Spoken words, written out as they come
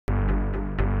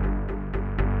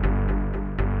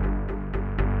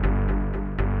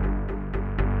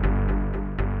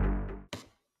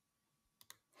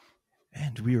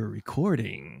And we are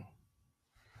recording.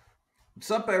 What's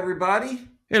up, everybody?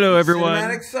 Hello, everyone.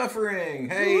 Cinematic Suffering.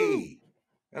 Hey. Woo.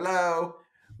 Hello.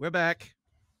 We're back.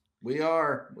 We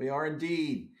are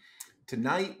indeed.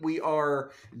 Tonight we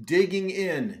are digging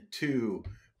in to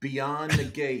Beyond the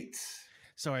Gates.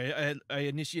 Sorry, I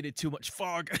initiated too much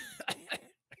fog.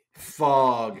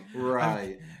 Fog,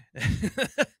 right.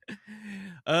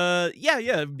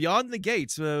 Yeah, Beyond the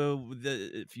Gates.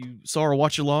 If you saw our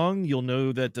watch along, you'll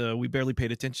know that we barely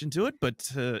paid attention to it,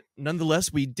 but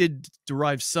nonetheless, we did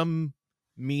derive some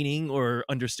meaning or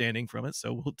understanding from it,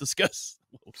 so we'll discuss.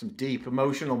 Some deep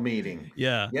emotional meaning.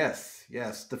 Yeah. Yes.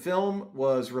 The film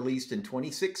was released in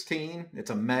 2016. It's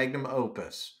a magnum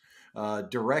opus.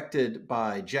 Directed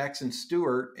by Jackson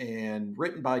Stewart and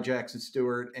written by Jackson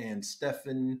Stewart and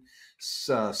Stephen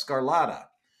Scarlatta.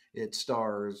 It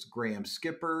stars Graham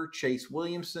Skipper, Chase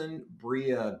Williamson,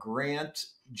 Bria Grant,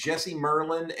 Jesse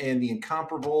Merlin, and the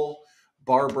incomparable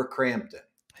Barbara Crampton.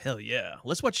 Hell yeah.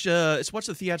 Let's watch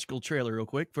the theatrical trailer real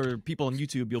quick. For people on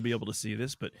YouTube, you'll be able to see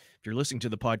this, but if you're listening to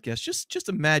the podcast, just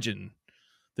imagine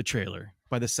the trailer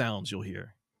by the sounds you'll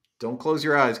hear. Don't close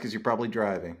your eyes because you're probably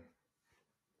driving.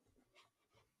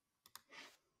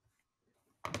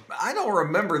 I don't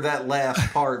remember that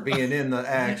last part being in the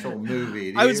actual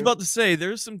movie. I was about to say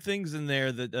there's some things in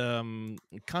there that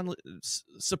kind of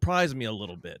surprised me a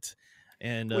little bit,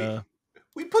 and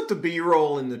we put the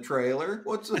B-roll in the trailer.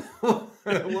 What's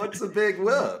the big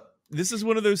whip? This is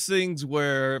one of those things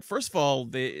where, first of all,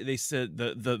 they said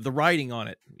the writing on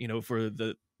it, for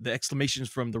the exclamations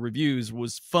from the reviews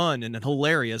was fun and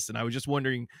hilarious, and I was just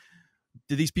wondering,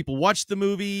 did these people watch the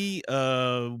movie?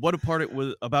 What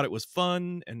about it was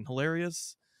fun and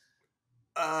hilarious?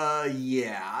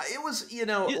 Yeah, it was,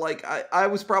 like I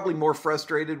was probably more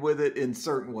frustrated with it in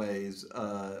certain ways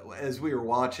as we were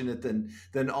watching it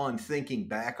than on thinking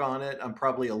back on it. I'm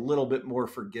probably a little bit more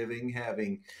forgiving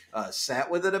having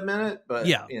sat with it a minute, but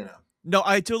yeah. No,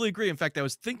 I totally agree. In fact, I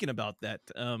was thinking about that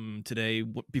today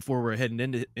before we're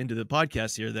heading into the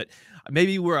podcast here, that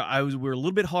maybe we're a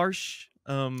little bit harsh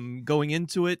going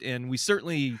into it, and we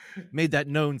certainly made that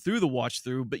known through the watch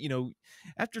through. But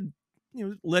after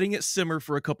letting it simmer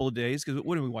for a couple of days, because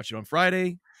when did we watch it, on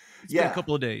Friday? It's been a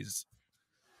couple of days.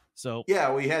 So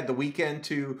yeah, we had the weekend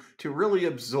to really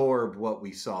absorb what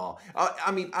we saw.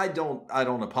 I mean, I don't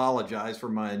apologize for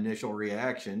my initial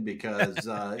reaction because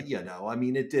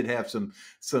it did have some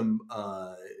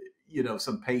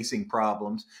some pacing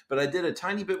problems, but I did a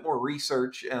tiny bit more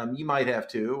research. You might have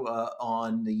to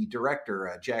on the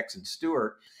director, Jackson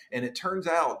Stewart. And it turns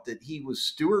out that he was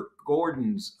Stuart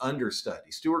Gordon's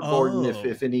understudy. Stuart Gordon,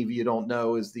 if any of you don't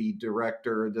know, is the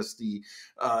director, just the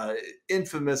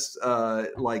infamous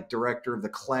director of the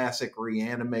classic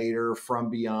Reanimator, From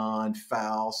Beyond,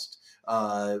 Faust.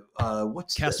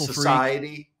 What's Castle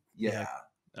Society? Freak.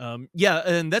 Yeah,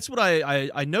 and that's what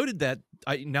I noted that.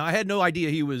 I had no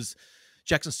idea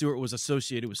Jackson Stewart was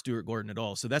associated with Stuart Gordon at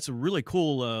all. So that's a really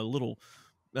cool little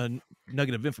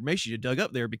nugget of information you dug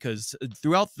up there, because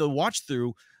throughout the watch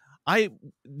through,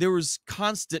 there was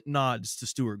constant nods to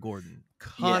Stuart Gordon.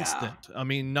 Constant. Yeah. I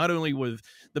mean, not only with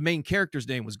the main character's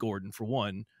name was Gordon for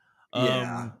one.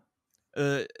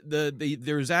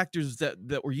 There's actors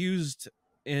that were used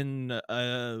in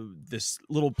this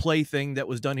little play thing that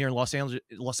was done here in Los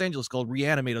Angeles called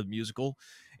Reanimated Musical,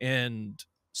 and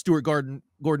Stuart Gordon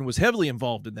was heavily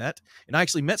involved in that, and I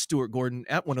actually met Stuart Gordon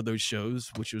at one of those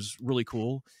shows, which was really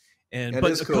cool. And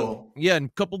cool. And a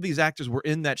couple of these actors were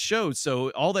in that show,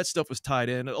 so all that stuff was tied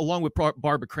in, along with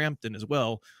Barbara Crampton as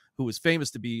well, who was famous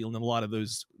to be in a lot of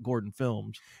those Gordon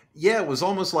films. Yeah, it was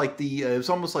almost like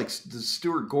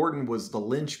Stuart Gordon was the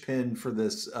linchpin for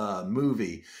this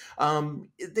movie.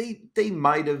 They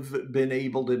might have been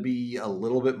able to be a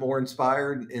little bit more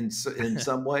inspired in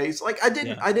some ways. Like I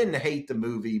didn't hate the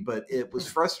movie, but it was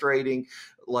frustrating.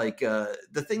 Like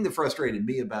the thing that frustrated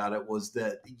me about it was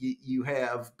that you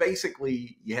have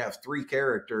three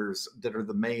characters that are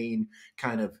the main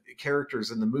kind of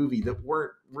characters in the movie that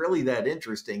weren't really that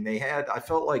interesting. I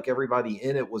felt like everybody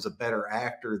in it was a better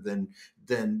actor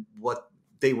than what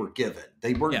they were given.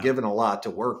 They weren't given a lot to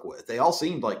work with. They all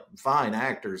seemed like fine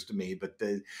actors to me, but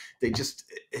they just,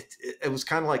 it was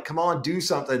kind of like, come on, do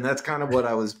something. That's kind of what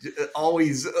I was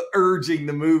always urging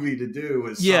the movie to do,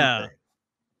 is something.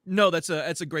 No, that's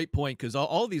a great point, because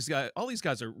all these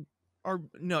guys are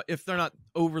no, if they're not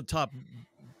over the top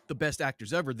the best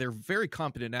actors ever, they're very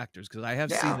competent actors, because I have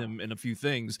seen them in a few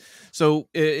things. So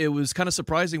it was kind of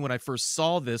surprising when I first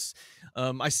saw this.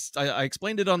 I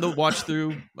explained it on the watch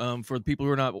through for the people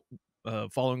who are not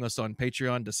following us on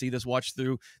Patreon to see this watch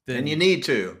through. And you need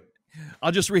to.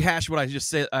 I'll just rehash what I just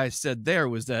said. I said there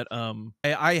was that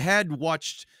I had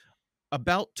watched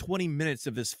about 20 minutes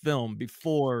of this film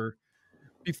before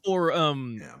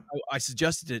Yeah. I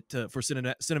suggested it for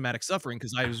cinematic suffering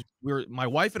because my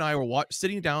wife and I were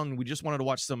sitting down and we just wanted to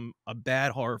watch a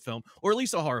bad horror film, or at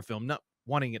least a horror film, not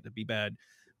wanting it to be bad,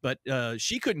 but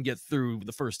she couldn't get through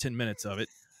the first 10 minutes of it.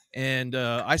 And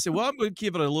I said, well, I'm going to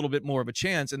give it a little bit more of a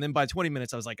chance. And then by 20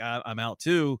 minutes, I was like, I'm out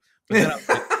too. But then I was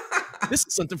like, this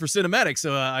is something for cinematic.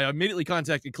 So I immediately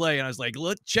contacted Clay and I was like,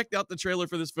 let's check out the trailer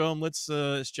for this film. Let's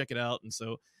check it out. And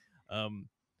so, um,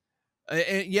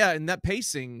 and yeah, and that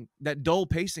pacing, that dull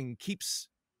pacing keeps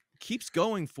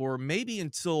going for maybe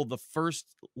until the first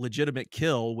legitimate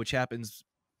kill, which happens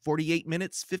 48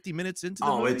 minutes, 50 minutes into the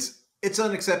Oh, movie. it's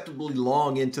unacceptably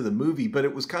long into the movie, but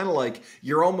it was kind of like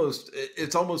you're almost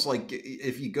it's almost like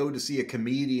if you go to see a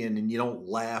comedian and you don't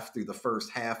laugh through the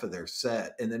first half of their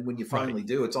set, and then when you Right. finally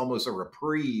do, it's almost a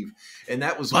reprieve. And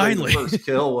that was the way the Finally. first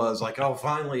kill was, like, oh,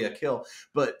 finally a kill.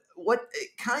 But what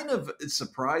it kind of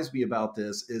surprised me about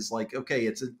this is, like, okay,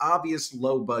 it's an obvious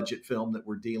low budget film that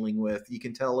we're dealing with. You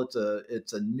can tell it's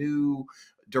a new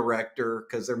director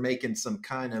because they're making some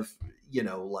kind of,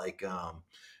 like,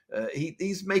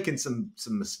 he's making some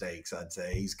mistakes. I'd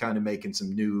say he's kind of making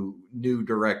some new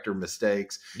director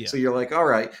mistakes. Yeah. So you're like, all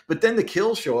right, but then the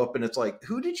kills show up, and it's like,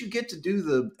 who did you get to do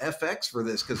the FX for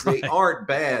this? Because they Right. aren't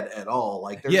bad at all.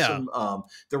 Like, there's Yeah. some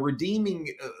the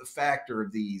redeeming factor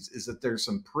of these is that there's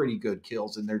some pretty good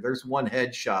kills in there. There's one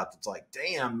headshot that's like,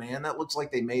 damn man, that looks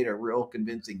like they made a real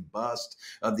convincing bust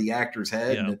of the actor's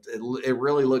head, and Yeah. it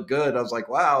really looked good. I was like,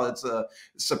 wow, it's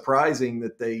surprising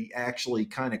that they actually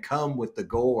kind of come with the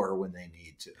gore when they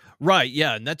need to. Right.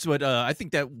 Yeah. And that's what I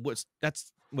think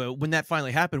that's well, when that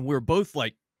finally happened, we were both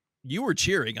like, you were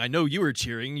cheering. I know you were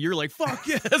cheering. You're like, fuck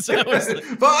yes. I was like,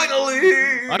 I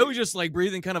Finally. was just like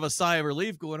breathing kind of a sigh of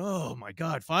relief, going, "Oh my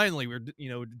god, finally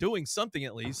doing something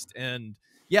at least." And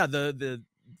yeah, the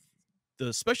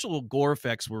special gore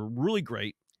effects were really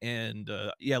great. And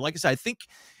yeah, like I said, I think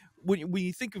when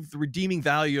you think of the redeeming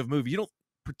value of a movie, you don't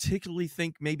particularly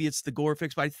think maybe it's the gore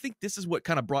effects, but I think this is what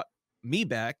kind of brought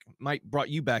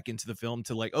you back into the film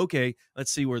to like, okay,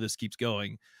 let's see where this keeps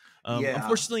going. Yeah.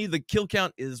 Unfortunately, the kill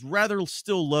count is rather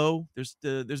still low.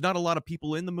 There's not a lot of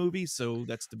people in the movie, so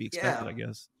that's to be expected, Yeah. I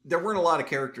guess. There weren't a lot of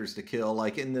characters to kill.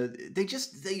 Like, in the they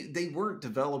just they weren't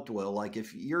developed well. Like,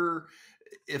 if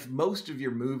most of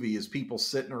your movie is people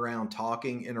sitting around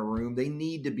talking in a room, they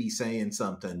need to be saying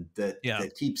something Yeah,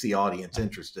 that keeps the audience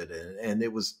interested in it. And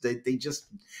it was they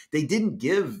didn't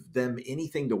give them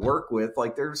anything to work with.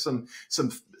 Like, there's some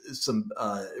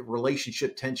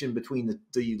relationship tension between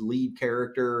the lead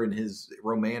character and his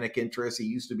romantic interest. He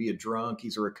used to be a drunk.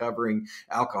 He's a recovering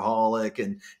alcoholic,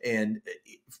 and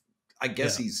I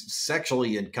guess yeah. he's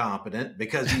sexually incompetent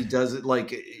because he does it like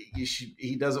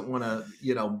he doesn't want to,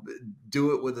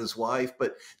 do it with his wife.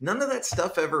 But none of that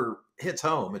stuff ever hits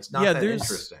home. It's not Yeah, that there's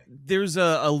interesting. there's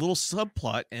a little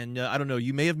subplot, and I don't know,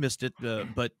 you may have missed it,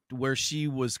 but where she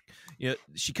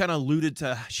kind of alluded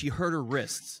to she hurt her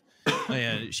wrists,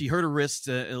 and she hurt her wrists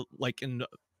like in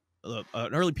an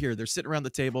early period. They're sitting around the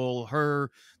table,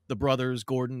 the brothers,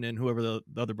 Gordon, and whoever the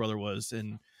other brother was,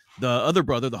 and the other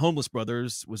brother, the homeless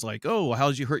brothers, was like, "Oh, how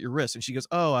did you hurt your wrist?" And she goes,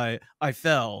 "Oh, I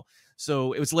fell."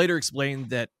 So it was later explained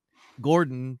that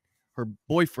Gordon, her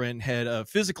boyfriend, had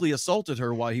physically assaulted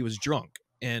her while he was drunk,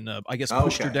 and I guess Okay.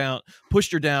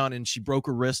 pushed her down, and she broke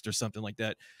her wrist or something like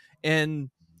that. And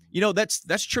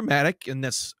that's traumatic, and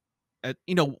that's uh,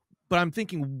 you know. But I'm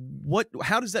thinking,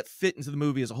 how does that fit into the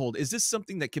movie as a whole? Is this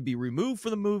something that could be removed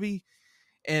from the movie,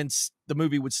 and the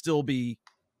movie would still be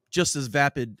just as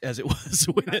vapid as it was?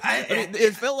 I I, mean,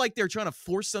 it felt like they're trying to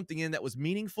force something in that was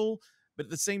meaningful, but at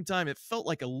the same time, it felt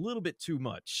like a little bit too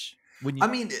much. When you, I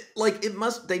mean, like, it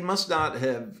must not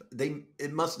have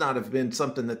been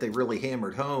something that they really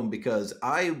hammered home, because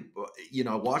I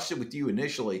watched it with you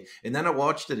initially, and then I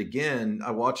watched it again.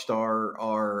 I watched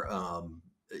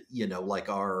like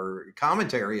our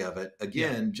commentary of it yeah,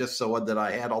 again, just so that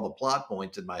I had all the plot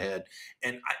points in my head,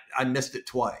 and I missed it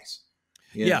twice.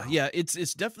 You yeah, know, yeah,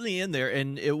 it's definitely in there,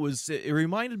 and it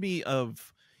reminded me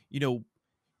of, you know,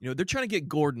 they're trying to get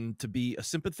Gordon to be a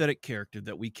sympathetic character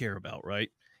that we care about, right?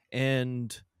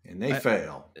 And and they I,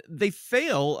 fail. they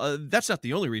fail. That's not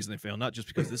the only reason they fail. Not just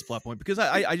because of this plot point. Because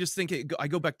I just think I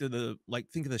go back to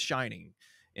think of The Shining,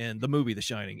 and the movie The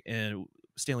Shining, and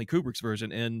Stanley Kubrick's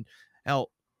version, and how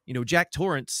Jack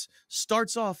Torrance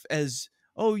starts off as,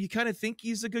 oh, you kind of think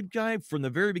he's a good guy from the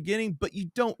very beginning, but you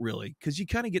don't really, because you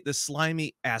kind of get this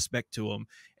slimy aspect to him,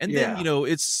 and then Yeah.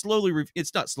 it's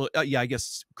it's not slow. Yeah, I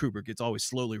guess Kubrick. It's always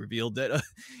slowly revealed that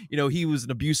he was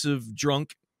an abusive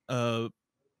drunk, uh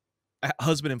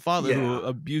husband and father who Yeah.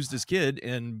 abused his kid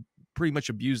and pretty much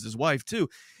abused his wife too,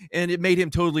 and it made him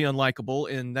totally unlikable,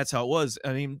 and that's how it was.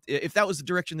 I mean, if that was the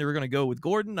direction they were going to go with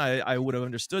Gordon, I would have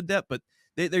understood that, but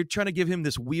they're trying to give him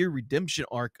this weird redemption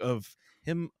arc of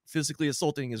him physically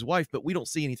assaulting his wife, but we don't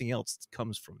see anything else that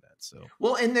comes from that. So,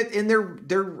 Well, and that and their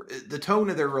the tone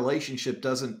of their relationship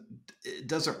doesn't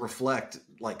reflect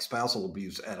like spousal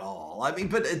abuse at all. I mean,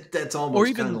 but that's or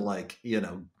almost kind even of like,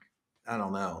 I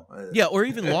don't know. yeah, or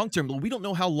even long term. We don't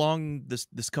know how long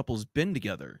this couple's been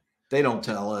together. They don't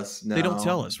tell us. They don't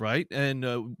tell No. us, right?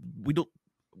 And we don't,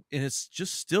 and it's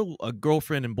just still a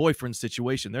girlfriend and boyfriend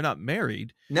situation. They're not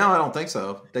married. No, I don't think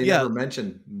so. They Yeah, never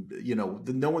mentioned,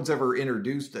 no one's ever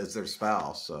introduced as their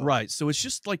spouse. So, right. So it's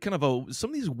just like kind of some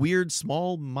of these weird,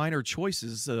 small, minor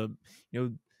choices. You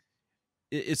know,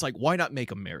 it's like, why not make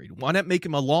them married? Why not make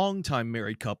them a long time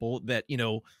married couple that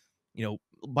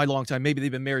by long time maybe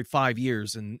they've been married 5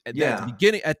 years, and yeah.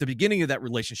 at the beginning of that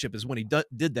relationship is when he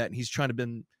did that, and he's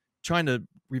trying to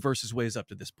reverse his ways up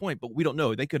to this point. But we don't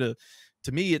know. They could have.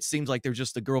 To me, it seems like they're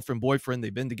just a girlfriend boyfriend.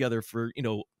 They've been together for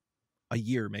a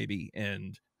year maybe,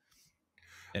 and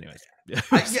anyways. Yeah,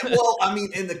 well, I mean,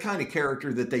 and the kind of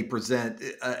character that they present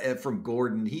from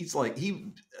Gordon, he's like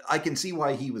I can see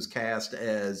why he was cast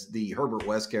as the Herbert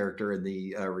West character in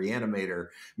the Reanimator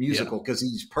Yeah, musical, because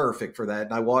he's perfect for that.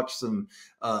 And I watched some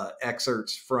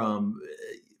excerpts from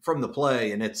the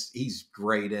play, and he's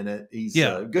great in it. He's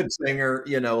yeah. a good singer,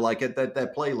 like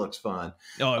that play looks fun.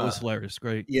 Oh, it Uh, was hilarious.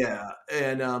 Great. yeah,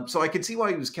 and so I could see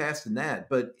why he was cast in that,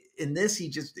 but in this,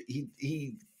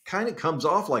 he kind of comes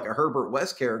off like a Herbert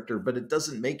West character, but it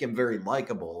doesn't make him very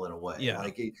likable in a way. Yeah.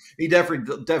 Like he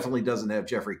definitely doesn't have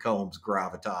Jeffrey Combs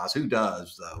gravitas. Who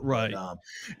does though? But Right.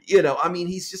 I mean,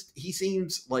 he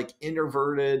seems like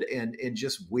introverted and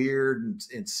just weird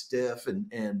and stiff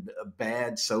and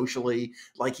bad socially.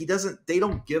 Like they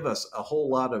don't give us a whole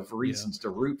lot of Yeah. reasons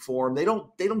to root for him. They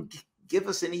don't give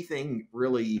us anything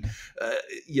really,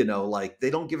 like they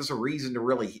don't give us a reason to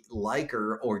really like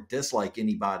or dislike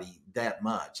anybody that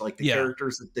much. Like the Yeah.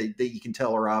 characters that you can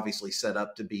tell are obviously set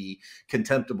up to be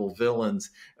contemptible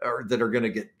villains, or that are going to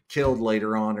get killed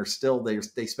later on, or still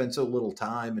they spend so little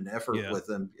time and effort Yeah. with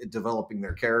them developing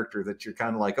their character that you're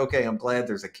kind of like, okay, I'm glad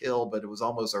there's a kill, but it was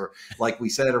almost like we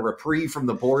said, a reprieve from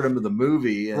the boredom of the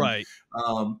movie. And Right.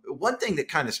 one thing that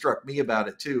kind of struck me about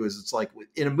it too is it's like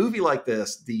in a movie like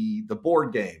this, the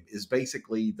board game is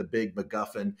basically the big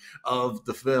MacGuffin of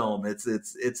the film. It's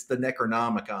the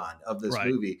Necronomicon of this Right.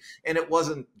 movie, and it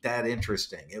wasn't that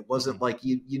interesting. It Mhm. wasn't like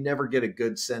you never get a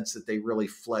good sense that they really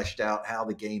fleshed out how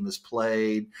the game is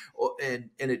played,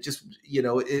 and it just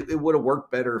it would have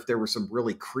worked better if there were some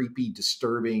really creepy,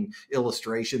 disturbing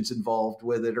illustrations involved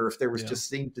with it, or if there was Yeah. just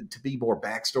seemed to be more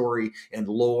backstory and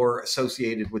lore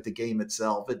associated with the game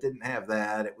itself. It didn't have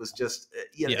that. It was just it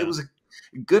Yeah. was a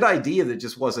good idea that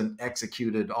just wasn't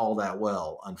executed all that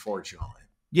well, unfortunately.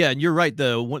 Yeah, and you're right.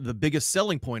 The biggest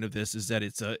selling point of this is that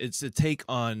it's a take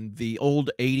on the old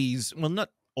 '80s. Well, not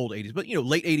old '80s, but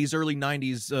late '80s, early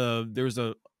 '90s. There's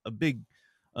a big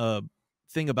uh,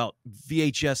 thing about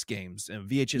VHS games and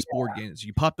VHS board games.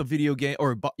 You pop the video game,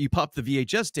 or you pop the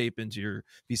VHS tape into your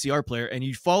VCR player, and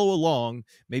you follow along.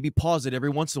 Maybe pause it every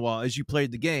once in a while as you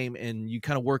played the game, and you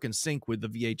kind of work in sync with the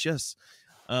VHS.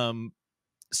 Um,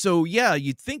 so yeah,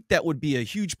 you'd think that would be a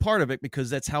huge part of it because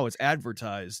that's how it's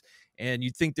advertised, and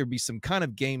you'd think there'd be some kind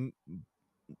of game,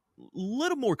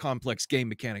 little more complex game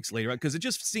mechanics later on, because it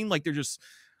just seemed like they're just,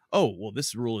 oh well,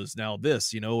 this rule is now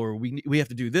this, or we have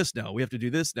to do this now, we have to do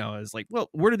this now. It's like, well,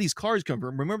 where do these cards come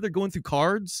from? Remember, they're going through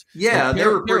cards, like Yeah,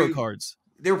 tarot cards.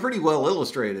 they were pretty well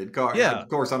illustrated. Yeah, Of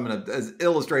course, as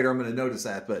illustrator, I'm gonna notice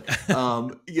that, but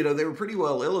they were pretty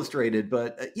well illustrated.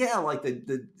 But yeah, like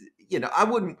I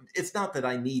wouldn't. It's not that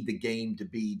I need the game to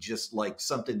be just like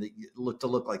something that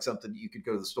look like something that you could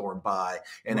go to the store and buy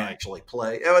and right, actually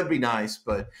play. It would be nice,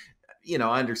 but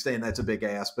I understand that's a big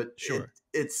ask, but sure,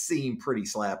 it seemed pretty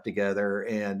slapped together.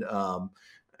 And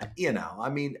I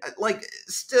mean, like,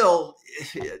 still,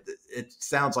 it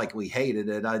sounds like we hated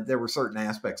it. There were certain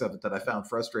aspects of it that I found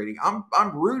frustrating.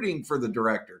 I'm rooting for the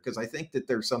director because I think that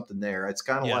there's something there. It's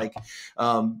kind of yeah, like,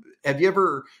 have you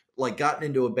ever like gotten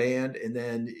into a band and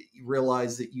then you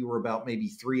realize that you were about maybe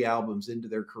 3 albums into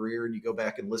their career, and you go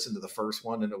back and listen to the first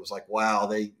one, and it was like, wow,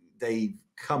 they've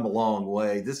come a long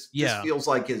way. This yeah, feels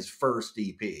like his first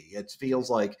EP. It feels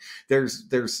like there's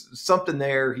something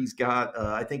there. He's got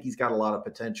I think he's got a lot of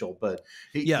potential, but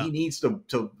he yeah. needs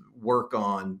to work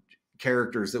on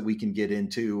characters that we can get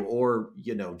into, or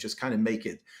just kind of make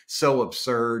it so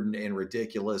absurd and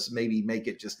ridiculous. Maybe make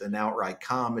it just an outright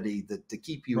comedy that to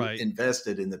keep you Right.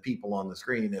 invested in the people on the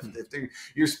screen. Hmm. If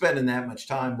you're spending that much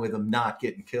time with them not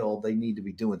getting killed, they need to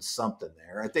be doing something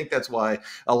there. I think that's why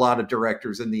a lot of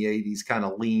directors in the 80s kind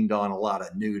of leaned on a lot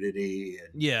of nudity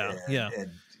Yeah, yeah.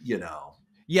 and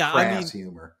Yeah, I crass mean,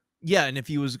 humor. yeah, and if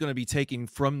he was gonna be taking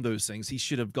from those things, he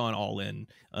should have gone all in.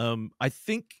 I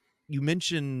think you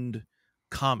mentioned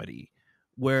comedy,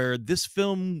 where this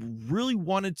film really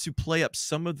wanted to play up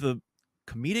some of the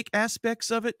comedic aspects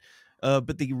of it,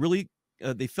 but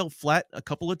they fell flat a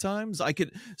couple of times. I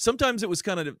could sometimes it was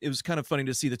kind of funny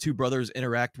to see the two brothers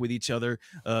interact with each other,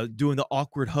 doing the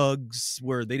awkward hugs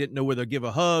where they didn't know whether to give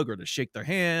a hug or to shake their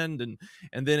hand,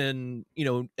 and then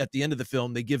at the end of the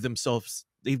film they give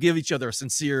each other a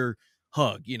sincere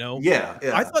hug. Yeah, I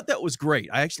yeah. thought that was great.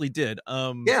 I actually did.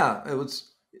 Yeah, it was.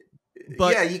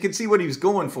 But Yeah, you can see what he was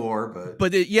going for,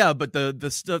 but yeah, but the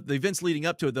stuff, the events leading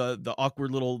up to it, the awkward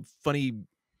little funny,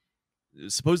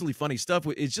 supposedly funny stuff,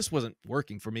 it just wasn't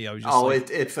working for me. I was just oh, like,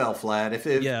 it fell flat. If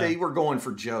yeah, they were going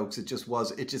for jokes, it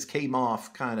just came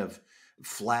off kind of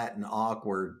flat and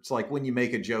awkward. It's like when you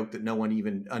make a joke that no one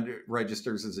even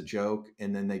registers as a joke,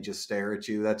 and then they just stare at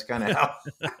you. That's kind of how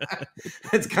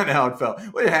that's kind of how it felt.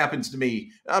 Well, it happens to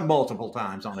me multiple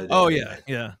times on a oh daily yeah, basis.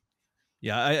 yeah,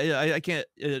 yeah. I can't.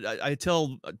 I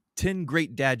tell 10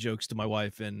 great dad jokes to my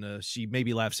wife, and she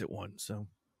maybe laughs at one. So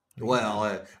what are you gonna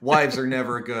Well, do? wives are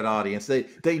never a good audience.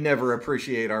 They never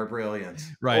appreciate our brilliance,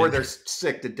 or Right. they're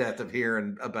sick to death of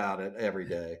hearing about it every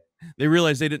day. They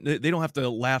realize they don't have to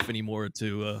laugh anymore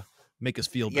to make us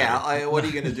feel Yeah, better. what are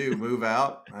you going to do? Move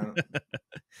out?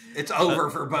 It's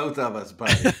over for both of us,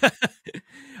 buddy.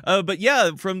 But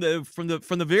yeah, from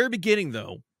the very beginning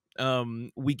though,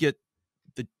 we get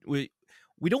the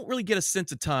we don't really get a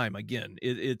sense of time again.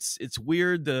 It's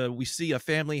weird. We see a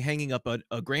family hanging up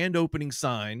a grand opening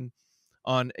sign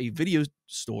on a video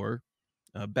store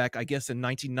back, I guess, in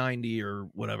 1990 or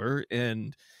whatever,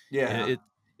 and Yeah.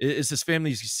 it's this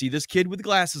family. You see this kid with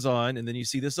glasses on, and then you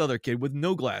see this other kid with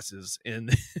no glasses,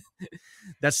 and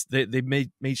they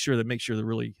made sure to make sure to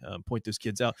really point those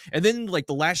kids out. And then like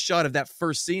the last shot of that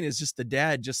first scene is just the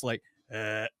dad just like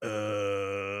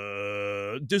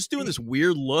just doing this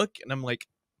weird look, and I'm like,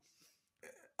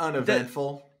 that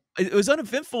Uneventful. it was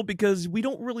uneventful because we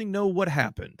don't really know what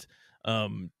happened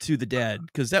to the dad,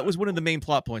 because that was one of the main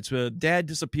plot points. Dad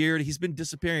disappeared. He's been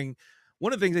disappearing.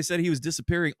 One of the things they said, he was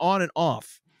disappearing on and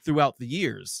off throughout the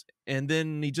years, and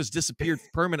then he just disappeared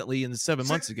permanently in 7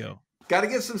 months ago. Got to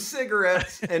get some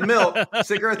cigarettes and milk.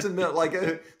 Cigarettes and milk.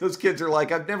 Like those kids are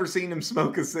like, I've never seen him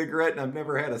smoke a cigarette, and I've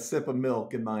never had a sip of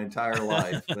milk in my entire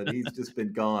life. But he's just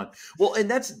been gone. Well, and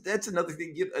that's another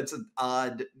thing. It's an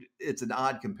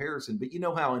odd comparison. But you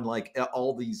know how in like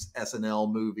all these SNL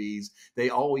movies, they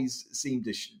always seem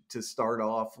to start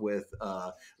off with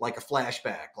like a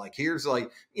flashback. Like here's like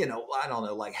I don't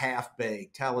know, like Half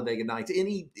Baked, Talladega Nights,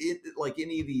 like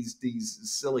any of these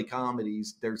silly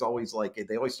comedies. There's always like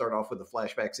they always start off with a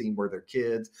flashback scene where they're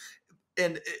kids,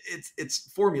 and it's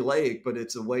formulaic, but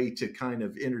it's a way to kind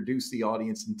of introduce the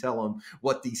audience and tell them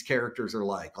what these characters are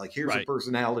like here's a Right.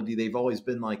 personality, they've always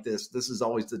been like this is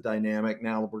always the dynamic.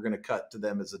 Now we're going to cut to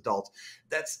them as adults.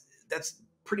 That's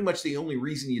pretty much the only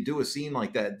reason you do a scene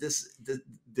like that.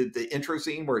 The intro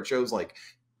scene where it shows like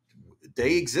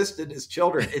they existed as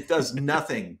children. It does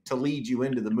nothing to lead you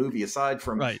into the movie aside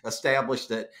from Right. establish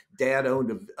that dad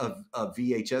owned a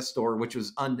VHS store, which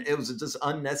was it was just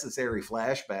unnecessary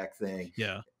flashback thing.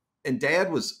 Yeah. And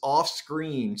dad was off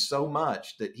screen so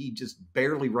much that he just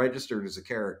barely registered as a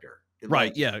character. Right.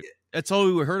 Like, Yeah. That's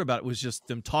all we heard about, was just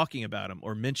them talking about him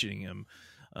or mentioning him.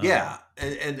 yeah,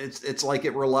 and it's like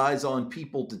it relies on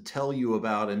people to tell you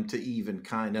about him to even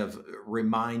kind of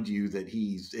remind you that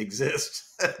he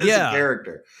exists as a Yeah.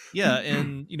 character. Yeah,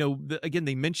 and again,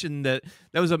 they mentioned that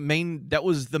was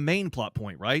the main plot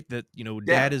point, right? That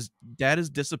Yeah. dad has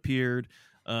disappeared.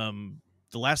 The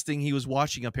last thing he was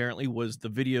watching apparently was the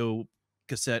video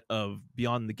cassette of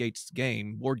Beyond the Gates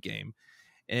board game,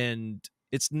 and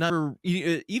it's never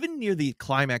even near the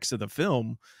climax of the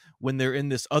film when they're in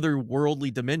this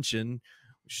otherworldly dimension,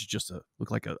 which is just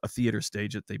look like a theater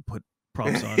stage that they put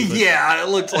props on, but Yeah, it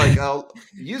looks like I'll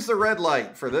use the red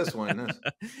light for this one.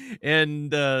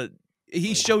 and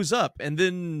he shows up, and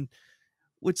then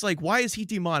it's like, why is he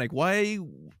demonic?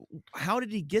 How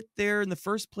did he get there in the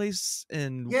first place?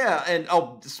 And Yeah, and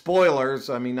spoilers.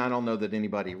 I mean, I don't know that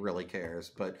anybody really cares,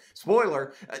 but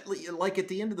spoiler, like at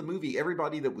the end of the movie,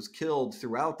 everybody that was killed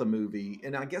throughout the movie,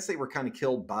 and I guess they were kind of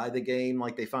killed by the game.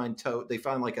 Like they find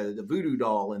like a voodoo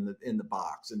doll in the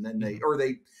box, and then Mhm.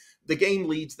 they the game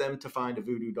leads them to find a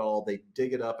voodoo doll. They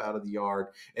dig it up out of the yard,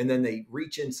 and then they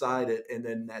reach inside it, and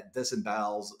then that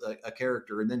disembowels a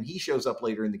character, and then he shows up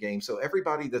later in the game. So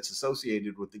everybody that's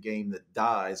associated with the game that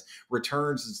dies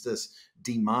returns as this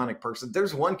demonic person.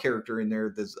 There's one character in there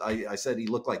that I said he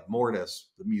looked like Mortis,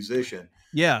 the musician.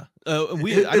 Yeah, I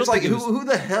It's don't like think it was. who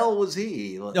the hell was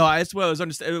he? No, that's what I was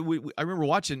understanding. I remember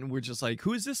watching, and we're just like,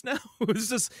 "Who is this now? Who is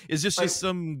this? Is this Like, just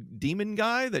some demon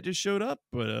guy that just showed up?"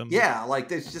 But yeah, like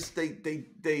there's just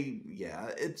yeah,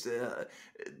 it's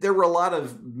there were a lot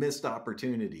of missed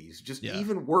opportunities. Just yeah,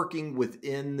 even working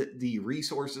within the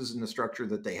resources and the structure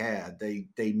that they had,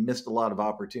 they missed a lot of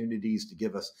opportunities to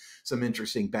give us some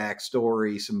interesting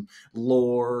backstory, some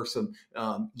lore, some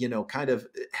kind of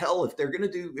hell. If they're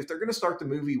gonna start the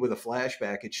movie with a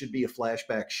flashback, it should be a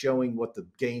flashback showing what the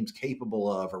game's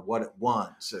capable of or what it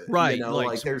wants. right. Like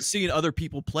Like there's seeing other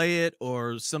people play it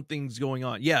or something's going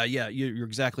on. Yeah, yeah, you're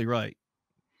exactly right.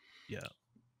 Yeah.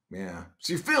 yeah.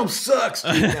 So your film sucks,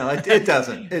 dude. No, it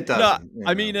doesn't. It No, doesn't.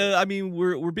 I mean,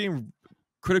 we're being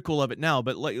critical of it now,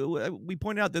 but like we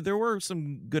pointed out that there were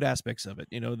some good aspects of it.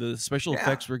 You know, the special Yeah.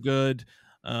 effects were good.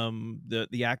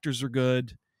 The actors are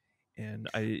good. And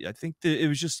I think that it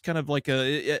was just kind of like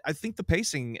I think the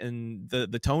pacing and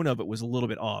the tone of it was a little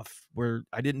bit off, where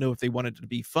I didn't know if they wanted it to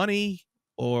be funny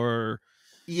or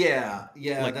Yeah,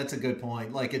 yeah, like, that's a good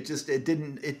point. Like it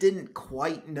didn't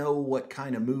quite know what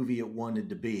kind of movie it wanted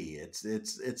to be. It's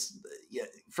yeah,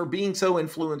 for being so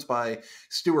influenced by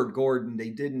Stuart Gordon, they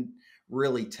didn't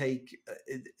really take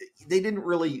they didn't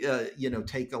really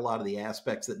take a lot of the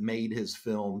aspects that made his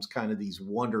films kind of these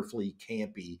wonderfully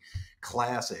campy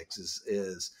classics.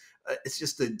 Is it's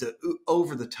just the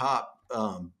over the top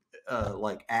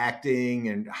like acting,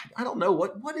 and I don't know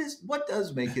what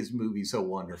does make his movie so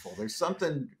wonderful. There's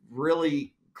something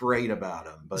really great about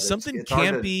him, but something it's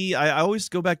hard to. campy. I always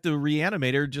go back to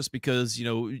Reanimator just because,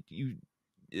 the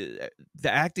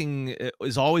acting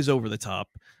is always over the top.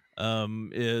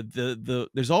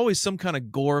 There's always some kind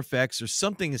of gore effects or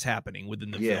something is happening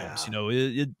within the films.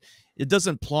 Yeah, It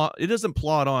doesn't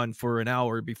plot on for an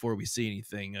hour before we see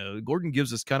anything. Gordon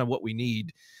gives us kind of what we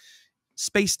need,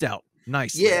 spaced out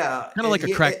nicely, yeah, kind of like a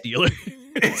yeah. crack dealer.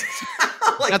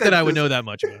 Like Not that I would this, know that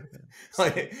much about it.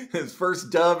 like his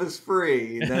first dove is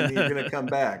free, and then you're gonna come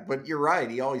back. But you're right.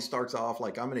 He always starts off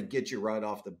like, I'm gonna get you right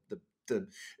off the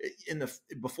in the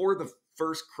before the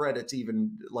first credits,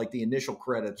 even like the initial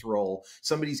credits roll,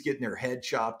 somebody's getting their head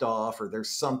chopped off, or there's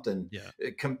something Yeah.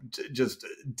 just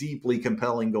deeply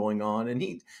compelling going on. And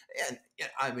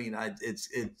I mean, it's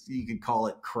you could call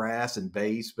it crass and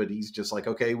base, but he's just like,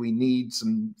 okay, we need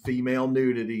some female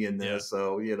nudity in Yeah. this,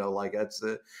 so like that's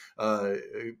uh,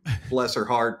 bless her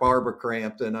heart, Barbara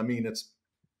Crampton. I mean, it's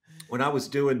when I was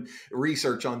doing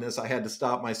research on this, I had to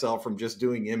stop myself from just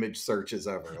doing image searches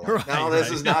of her. Like, Right, no, this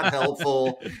right. is not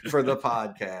helpful for the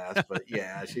podcast. But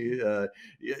yeah, she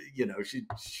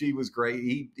was great.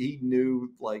 He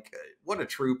knew, like, what a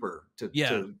trooper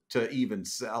Yeah. to even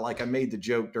like. I made the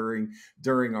joke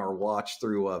during our watch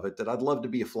through of it that I'd love to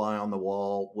be a fly on the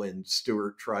wall when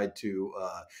Stewart tried to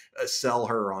sell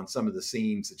her on some of the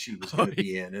scenes that she was Oh, going to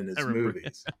be in I his remember.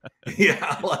 movies.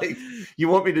 Yeah, like, you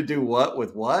want me to do what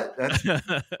with what? That's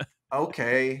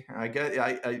okay. I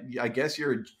guess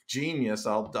you're a genius.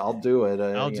 I'll do it.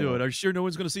 I'll do it. Are you sure no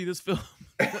one's going to see this film?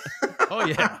 Oh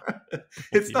yeah. Oh,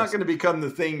 It's not yes. going to become the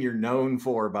thing you're known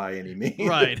for by any means.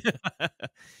 Right.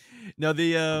 No,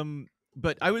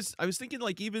 but I was thinking,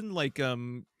 like, even like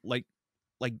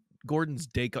Gordon's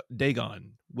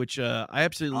Dagon, which I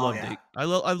absolutely Oh love. yeah,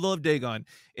 I love Dagon,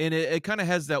 and it kind of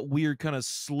has that weird kind of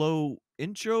slow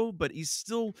intro, but he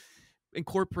still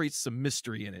incorporates some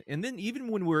mystery in it. And then even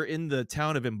when we're in the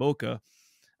town of Imboca,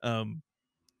 um,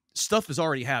 stuff is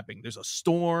already happening. There's a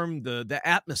storm. The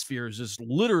atmosphere is just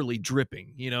literally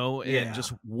dripping, and yeah,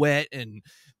 just wet and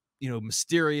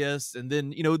mysterious. And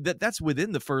then that's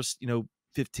within the first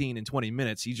 15 and 20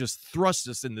 minutes. He just thrusts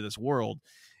us into this world,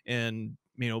 and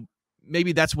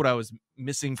maybe that's what I was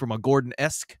missing from a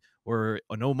Gordon-esque or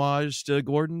an homage to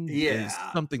Gordon, is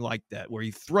yeah. something like that, where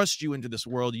he thrusts you into this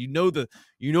world. The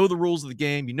rules of the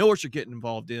game. You know what you're getting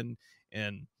involved in,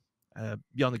 and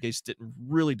Beyond the Gates didn't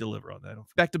really deliver on that.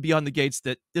 Back to Beyond the Gates,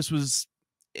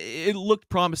 it looked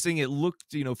promising. It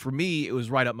looked, for me, it was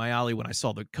right up my alley when I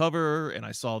saw the cover and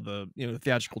I saw the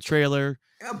theatrical trailer.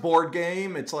 A board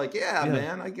game. It's like, yeah, Yeah.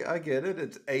 man, I get it.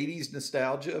 It's 80s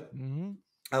nostalgia. Hmm.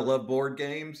 I love board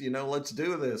games. Let's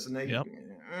do this. And they Yep.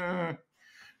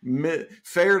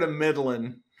 fair to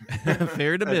middling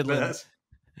Fair to at Midland. best.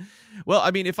 Well,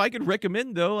 I mean, if I could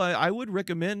recommend, though, I would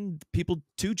recommend people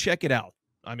to check it out.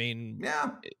 I mean,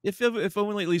 Yeah. if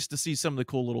only at least to see some of the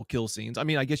cool little kill scenes. I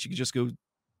mean, I guess you could just go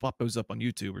pop those up on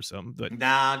YouTube or something, but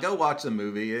Nah, go watch the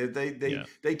movie. yeah.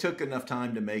 They took enough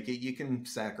time to make it. You can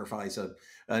sacrifice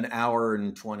an hour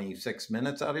and 26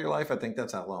 minutes out of your life. I think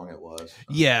that's how long it was. So.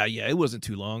 Yeah, yeah, it wasn't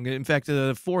too long. In fact,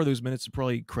 4 of those minutes are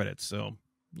probably credits, so,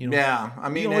 Yeah, I you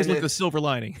can mean, always and look at the silver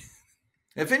lining.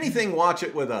 if anything, watch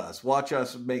it with us. Watch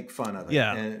us make fun of it,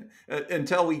 Yeah. and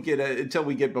until we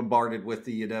get bombarded with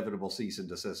the inevitable cease and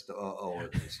desist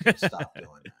orders. Stop doing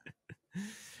that.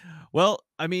 Well,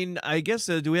 I mean, I guess,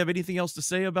 do we have anything else to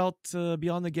say about,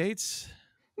 Beyond the Gates?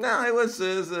 No, it was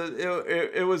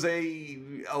a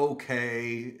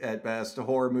okay at best a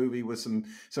horror movie with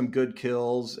some good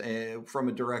kills from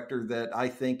a director that I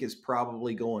think is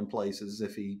probably going places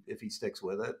if he sticks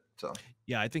with it. So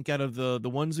Yeah, I think out of the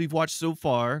ones we've watched so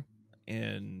far,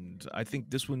 and I think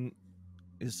this one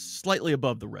is slightly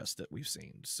above the rest that we've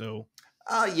seen, so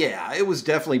yeah, it was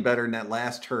definitely better than that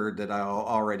last turd that I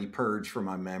already purged from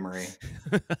my memory.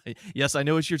 yes, I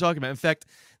know what you're talking about. In fact,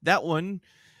 that one,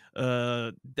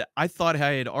 I thought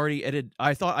I had already edited.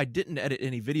 I thought I didn't edit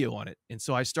any video on it, and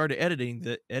so I started editing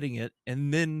it,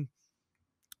 and then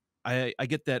I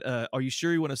get that. Are you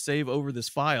sure you want to save over this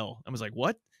file? I was like,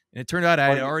 what? And it turned out I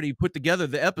had Like, already put together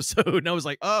the episode, and I was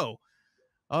like, oh,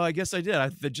 I guess I did. I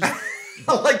just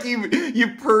like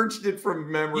you purged it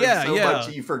from memory yeah, so yeah. much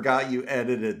you forgot you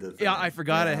edited the thing. Yeah, I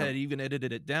forgot I Yeah. had even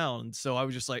edited it down. So I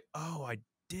was just like, "Oh, I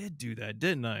did do that,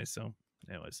 didn't I?" So,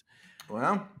 anyways.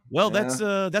 Well, Well,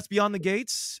 yeah. that's Beyond the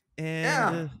Gates, and,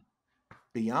 Yeah.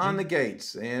 Beyond the and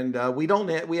gates, and we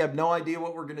have no idea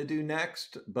what we're going to do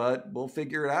next, but we'll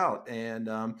figure it out. And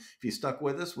if you stuck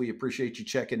with us, we appreciate you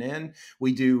checking in.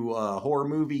 We do horror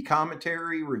movie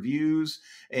commentary reviews,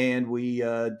 and we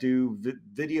do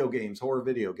video games, horror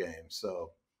video games.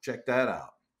 So check that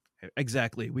out.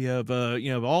 exactly. We have,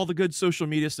 all the good social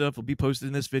media stuff will be posted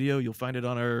in this video. You'll find it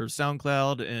on our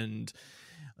SoundCloud, and,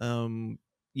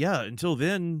 yeah, until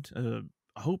then,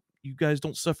 I hope you guys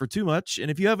don't suffer too much.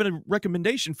 And if you have a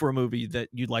recommendation for a movie that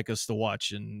you'd like us to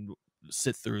watch and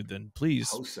sit through, then please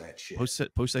Post that shit.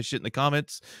 post that shit in the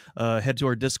comments. Head to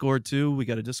our Discord too. We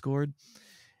got a Discord,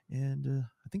 and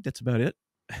I think that's about it.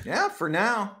 Yeah, for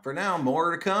now,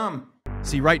 more to come.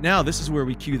 See, right now, this is where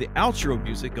we cue the outro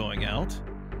music going out,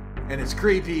 And it's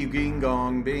creepy, ging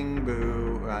gong, bing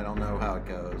boo. I don't know how it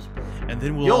goes, but and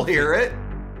then you'll hear it.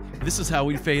 This is how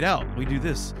we fade out. We do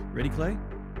this. Ready, Clay?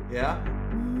 Yeah.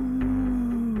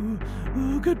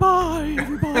 Ooh, goodbye,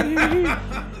 everybody.